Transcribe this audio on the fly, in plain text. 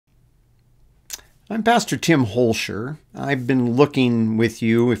I'm Pastor Tim Holscher. I've been looking with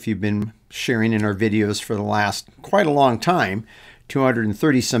you, if you've been sharing in our videos for the last quite a long time,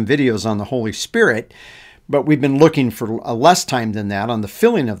 230 some videos on the Holy Spirit, but we've been looking for less time than that on the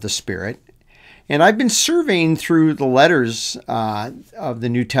filling of the Spirit. And I've been surveying through the letters of the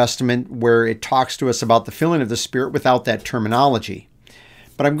New Testament where it talks to us about the filling of the Spirit without that terminology.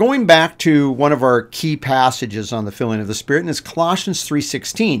 But I'm going back to one of our key passages on the filling of the Spirit, and it's Colossians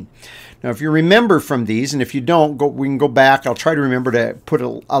 3:16. Now, if you remember from these, and if you don't, we can go back. I'll try to remember to put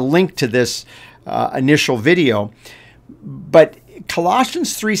a link to this initial video. But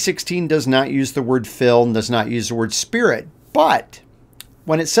Colossians 3:16 does not use the word fill and does not use the word Spirit. But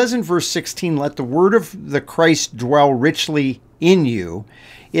when it says in verse 16, let the word of the Christ dwell richly in you,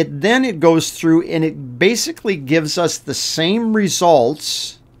 it goes through and it basically gives us the same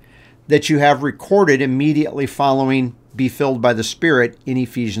results that you have recorded immediately following be filled by the Spirit in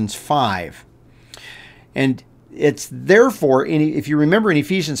Ephesians 5. And it's therefore, if you remember in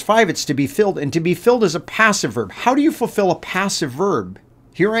Ephesians 5, it's to be filled, and to be filled is a passive verb. How do you fulfill a passive verb?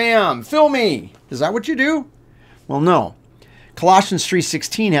 Here I am, fill me. Is that what you do? Well, no. Colossians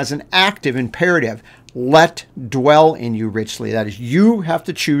 3:16 has an active imperative. Let dwell in you richly. That is, you have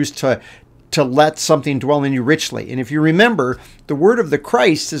to choose to let something dwell in you richly. And if you remember, the word of the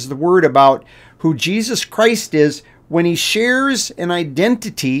Christ is the word about who Jesus Christ is when he shares an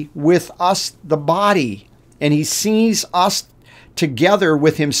identity with us, the body, and he sees us together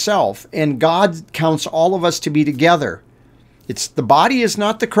with himself, and God counts all of us to be together. The body is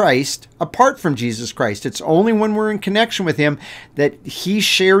not the Christ apart from Jesus Christ. It's only when we're in connection with him that he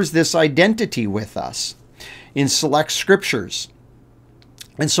shares this identity with us in select scriptures.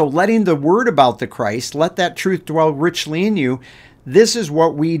 And so letting the word about the Christ, let that truth dwell richly in you, this is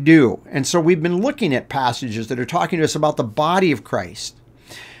what we do. And so we've been looking at passages that are talking to us about the body of Christ.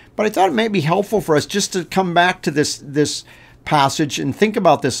 But I thought it might be helpful for us just to come back to this passage and think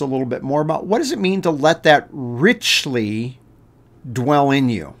about this a little bit more about what does it mean to let that richly dwell in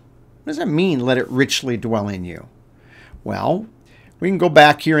you? What does that mean, let it richly dwell in you? Well, we can go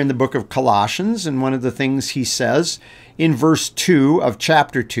back here in the book of Colossians, and one of the things he says in verse 2 of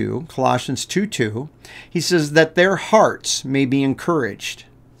chapter 2, Colossians 2:2, he says that their hearts may be encouraged.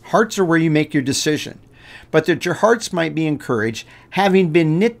 Hearts are where you make your decision. But that your hearts might be encouraged, having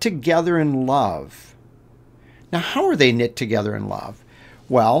been knit together in love. Now, how are they knit together in love?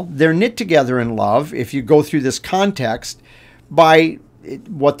 Well, they're knit together in love, if you go through this context, by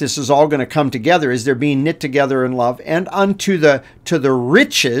what this is all going to come together is they're being knit together in love, and unto the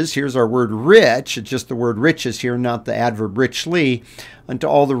riches, here's our word rich, it's just the word riches here, not the adverb richly, unto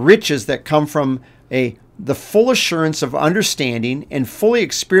all the riches that come from the full assurance of understanding and fully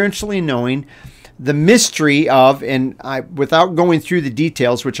experientially knowing the mystery of, and without going through the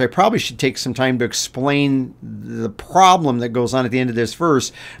details, which I probably should take some time to explain the problem that goes on at the end of this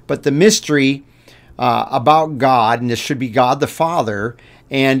verse, but the mystery about God, and this should be God the Father,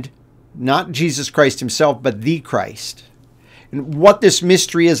 and not Jesus Christ himself, but the Christ. And what this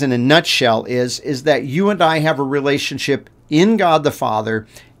mystery is in a nutshell is that you and I have a relationship in God the Father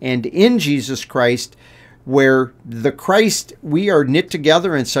and in Jesus Christ, where the Christ, we are knit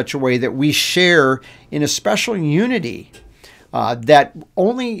together in such a way that we share in a special unity that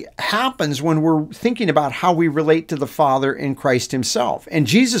only happens when we're thinking about how we relate to the Father in Christ himself. And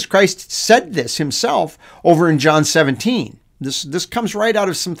Jesus Christ said this himself over in John 17. This comes right out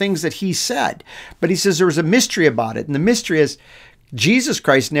of some things that he said. But he says there was a mystery about it. And the mystery is Jesus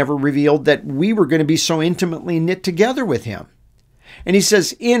Christ never revealed that we were going to be so intimately knit together with him. And he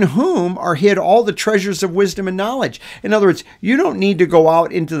says, in whom are hid all the treasures of wisdom and knowledge. In other words, you don't need to go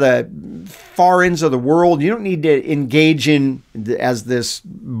out into the far ends of the world. You don't need to engage in, as this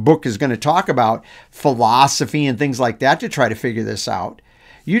book is going to talk about, philosophy and things like that to try to figure this out.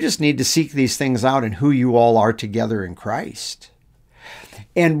 You just need to seek these things out in who you all are together in Christ.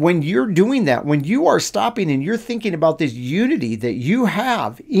 And when you're doing that, when you are stopping and you're thinking about this unity that you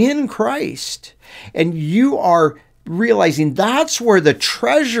have in Christ, and you are realizing that's where the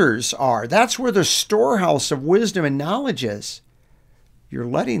treasures are, that's where the storehouse of wisdom and knowledge is, you're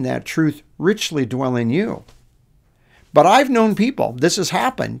letting that truth richly dwell in you. But I've known people, this has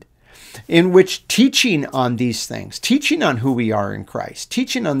happened, in which teaching on these things, teaching on who we are in Christ,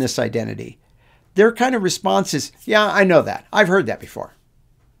 teaching on this identity, their kind of response is, yeah, I know that. I've heard that before.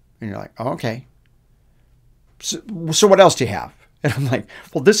 And you're like, oh, okay. So what else do you have? And I'm like,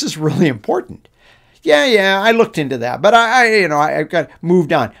 well, this is really important. Yeah, I looked into that, but I got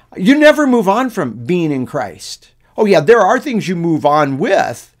moved on. You never move on from being in Christ. Oh yeah, there are things you move on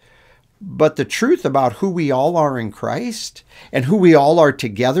with, but the truth about who we all are in Christ and who we all are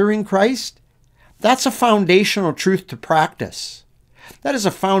together in Christ, That's a foundational truth to practice. That is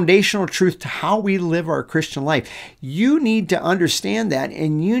a foundational truth to how we live our Christian life. You need to understand that,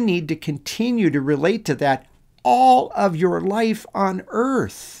 and you need to continue to relate to that all of your life on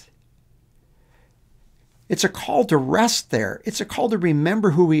earth. It's a call to rest there. It's a call to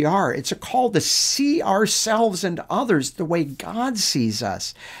remember who we are. It's a call to see ourselves and others the way God sees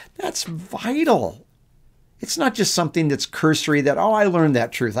us. That's vital. It's not just something that's cursory that, oh, I learned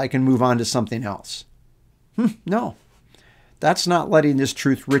that truth, I can move on to something else. No, that's not letting this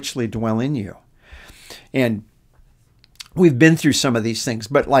truth richly dwell in you. And we've been through some of these things,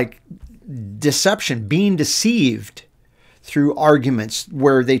 but like deception, being deceived through arguments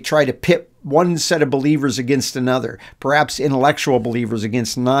where they try to pit one set of believers against another, perhaps intellectual believers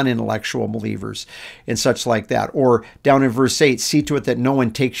against non-intellectual believers and such like that. Or down in verse 8, see to it that no one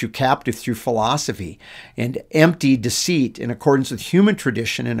takes you captive through philosophy and empty deceit in accordance with human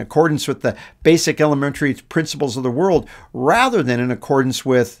tradition, in accordance with the basic elementary principles of the world, rather than in accordance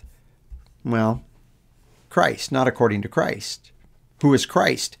with, well, Christ, not according to Christ. Who is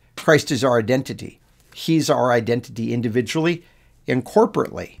Christ? Christ is our identity. He's our identity individually and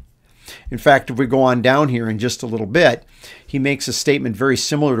corporately. In fact, if we go on down here in just a little bit, he makes a statement very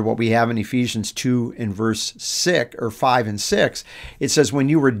similar to what we have in Ephesians 2 and verse 6 or 5 and 6. It says, when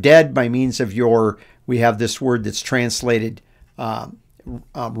you were dead by means of your, we have this word that's translated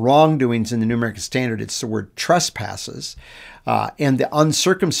wrongdoings in the New American Standard. It's the word trespasses, and the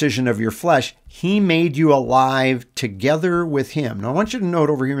uncircumcision of your flesh, he made you alive together with him. Now, I want you to note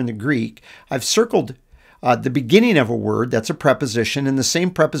over here in the Greek, I've circled the beginning of a word, that's a preposition, and the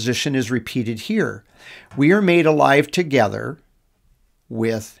same preposition is repeated here. We are made alive together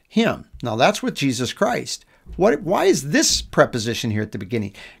with him. Now, that's with Jesus Christ. Why is this preposition here at the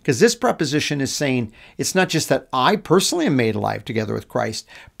beginning? Because this preposition is saying it's not just that I personally am made alive together with Christ,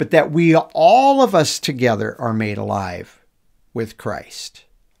 but that we, all of us together, are made alive with Christ.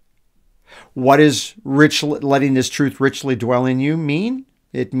 What does letting this truth richly dwell in you mean?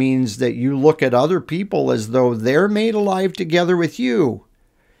 It means that you look at other people as though they're made alive together with you.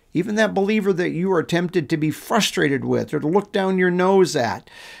 Even that believer that you are tempted to be frustrated with or to look down your nose at,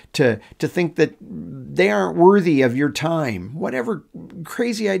 to think that they aren't worthy of your time, whatever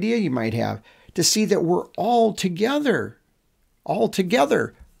crazy idea you might have, to see that we're all together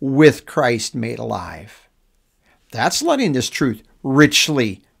with Christ made alive. That's letting this truth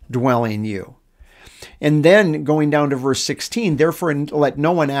richly dwell in you. And then going down to verse 16, therefore let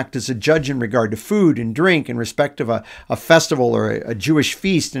no one act as a judge in regard to food and drink in respect of a festival or a Jewish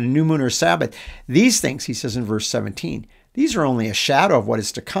feast and a new moon or Sabbath. These things, he says in verse 17, these are only a shadow of what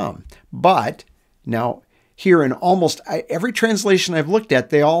is to come. But now here in almost every translation I've looked at,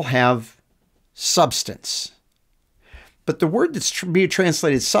 they all have substance. But the word that's being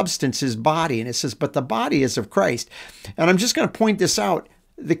translated substance is body. And it says, but the body is of Christ. And I'm just going to point this out.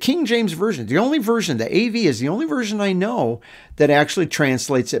 The King James Version, the only version, the AV is the only version I know that actually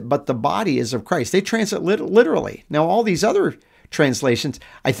translates it, but the body is of Christ. They translate literally. Now, all these other translations,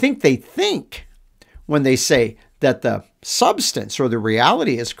 I think they think when they say that the substance or the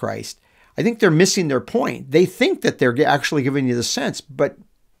reality is Christ, I think they're missing their point. They think that they're actually giving you the sense, but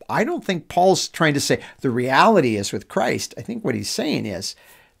I don't think Paul's trying to say the reality is with Christ. I think what he's saying is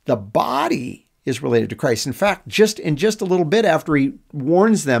the body is related to Christ. In fact, just a little bit after he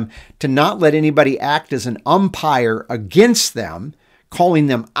warns them to not let anybody act as an umpire against them, calling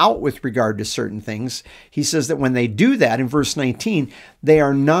them out with regard to certain things, he says that when they do that, in verse 19, they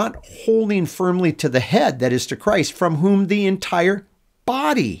are not holding firmly to the head, that is to Christ, from whom the entire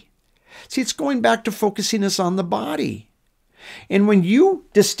body. See, it's going back to focusing us on the body. And when you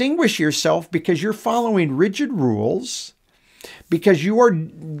distinguish yourself because you're following rigid rules, because you are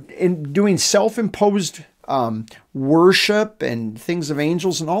doing self-imposed worship and things of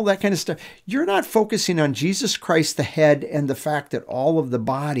angels and all that kind of stuff, you're not focusing on Jesus Christ, the head, and the fact that all of the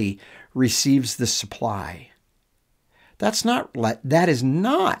body receives the supply. That is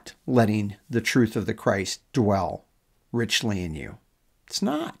not letting the truth of the Christ dwell richly in you. It's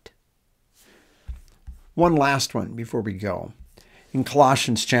not. One last one before we go. In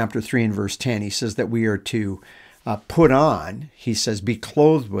Colossians chapter 3 and verse 10, he says that we are to put on, he says, be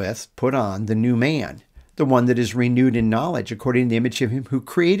clothed with, put on the new man, the one that is renewed in knowledge according to the image of him who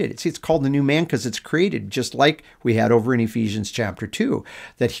created it. See, it's called the new man because it's created, just like we had over in Ephesians chapter 2,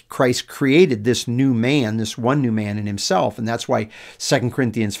 that Christ created this new man, this one new man in himself. And that's why 2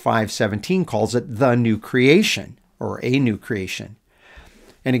 Corinthians 5:17 calls it the new creation or a new creation.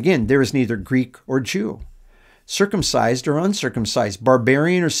 And again, there is neither Greek or Jew, circumcised or uncircumcised,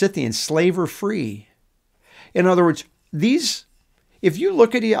 barbarian or Scythian, slave or free. In other words, If you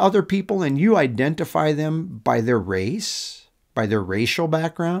look at other people and you identify them by their race, by their racial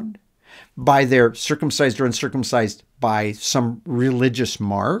background, by their circumcised or uncircumcised, by some religious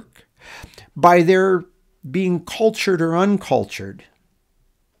mark, by their being cultured or uncultured,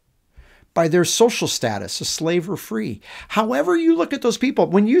 by their social status, a slave or free. However you look at those people,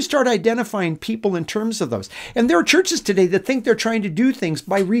 when you start identifying people in terms of those, and there are churches today that think they're trying to do things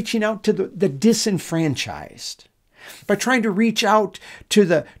by reaching out to the disenfranchised, by trying to reach out to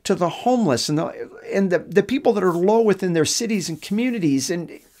the homeless and the people that are low within their cities and communities.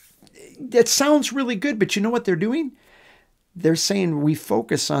 And that sounds really good, but you know what they're doing? They're saying we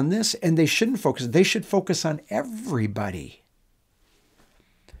focus on this, and they shouldn't focus. They should focus on everybody.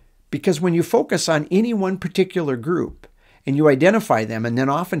 Because when you focus on any one particular group and you identify them, and then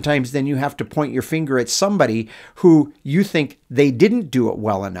oftentimes then you have to point your finger at somebody who you think they didn't do it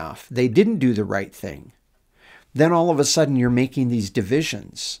well enough, they didn't do the right thing, then all of a sudden you're making these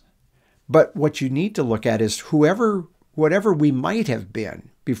divisions. But what you need to look at is whatever we might have been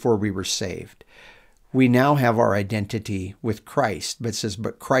before we were saved, we now have our identity with Christ. But it says,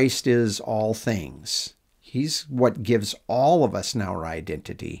 but Christ is all things. He's what gives all of us now our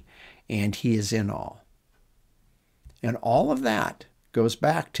identity, and he is in all. And all of that goes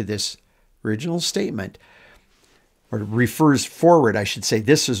back to this original statement, or refers forward, I should say.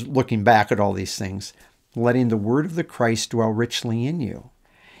 This is looking back at all these things, letting the word of the Christ dwell richly in you.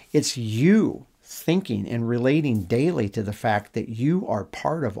 It's you thinking and relating daily to the fact that you are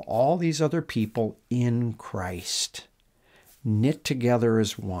part of all these other people in Christ, knit together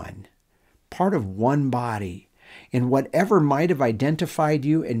as one, part of one body. And whatever might have identified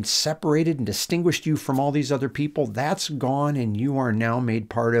you and separated and distinguished you from all these other people, that's gone, and you are now made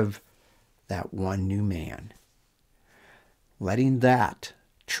part of that one new man. Letting that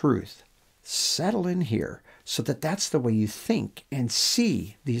truth settle in here so that that's the way you think and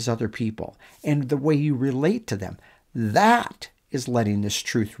see these other people and the way you relate to them. That is letting this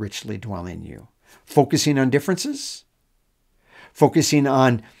truth richly dwell in you. Focusing on differences, focusing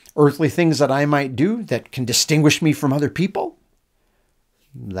on earthly things that I might do that can distinguish me from other people,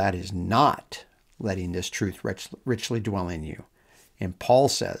 that is not letting this truth richly dwell in you. And Paul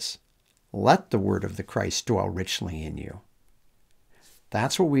says, let the word of the Christ dwell richly in you.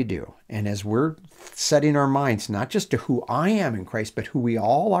 That's what we do. And as we're setting our minds, not just to who I am in Christ, but who we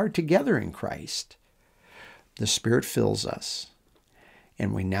all are together in Christ, the Spirit fills us.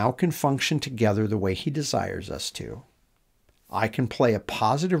 And we now can function together the way he desires us to. I can play a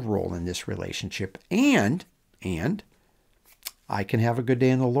positive role in this relationship, and I can have a good day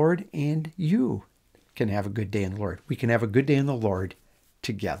in the Lord, and you can have a good day in the Lord. We can have a good day in the Lord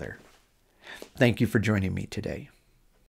together. Thank you for joining me today.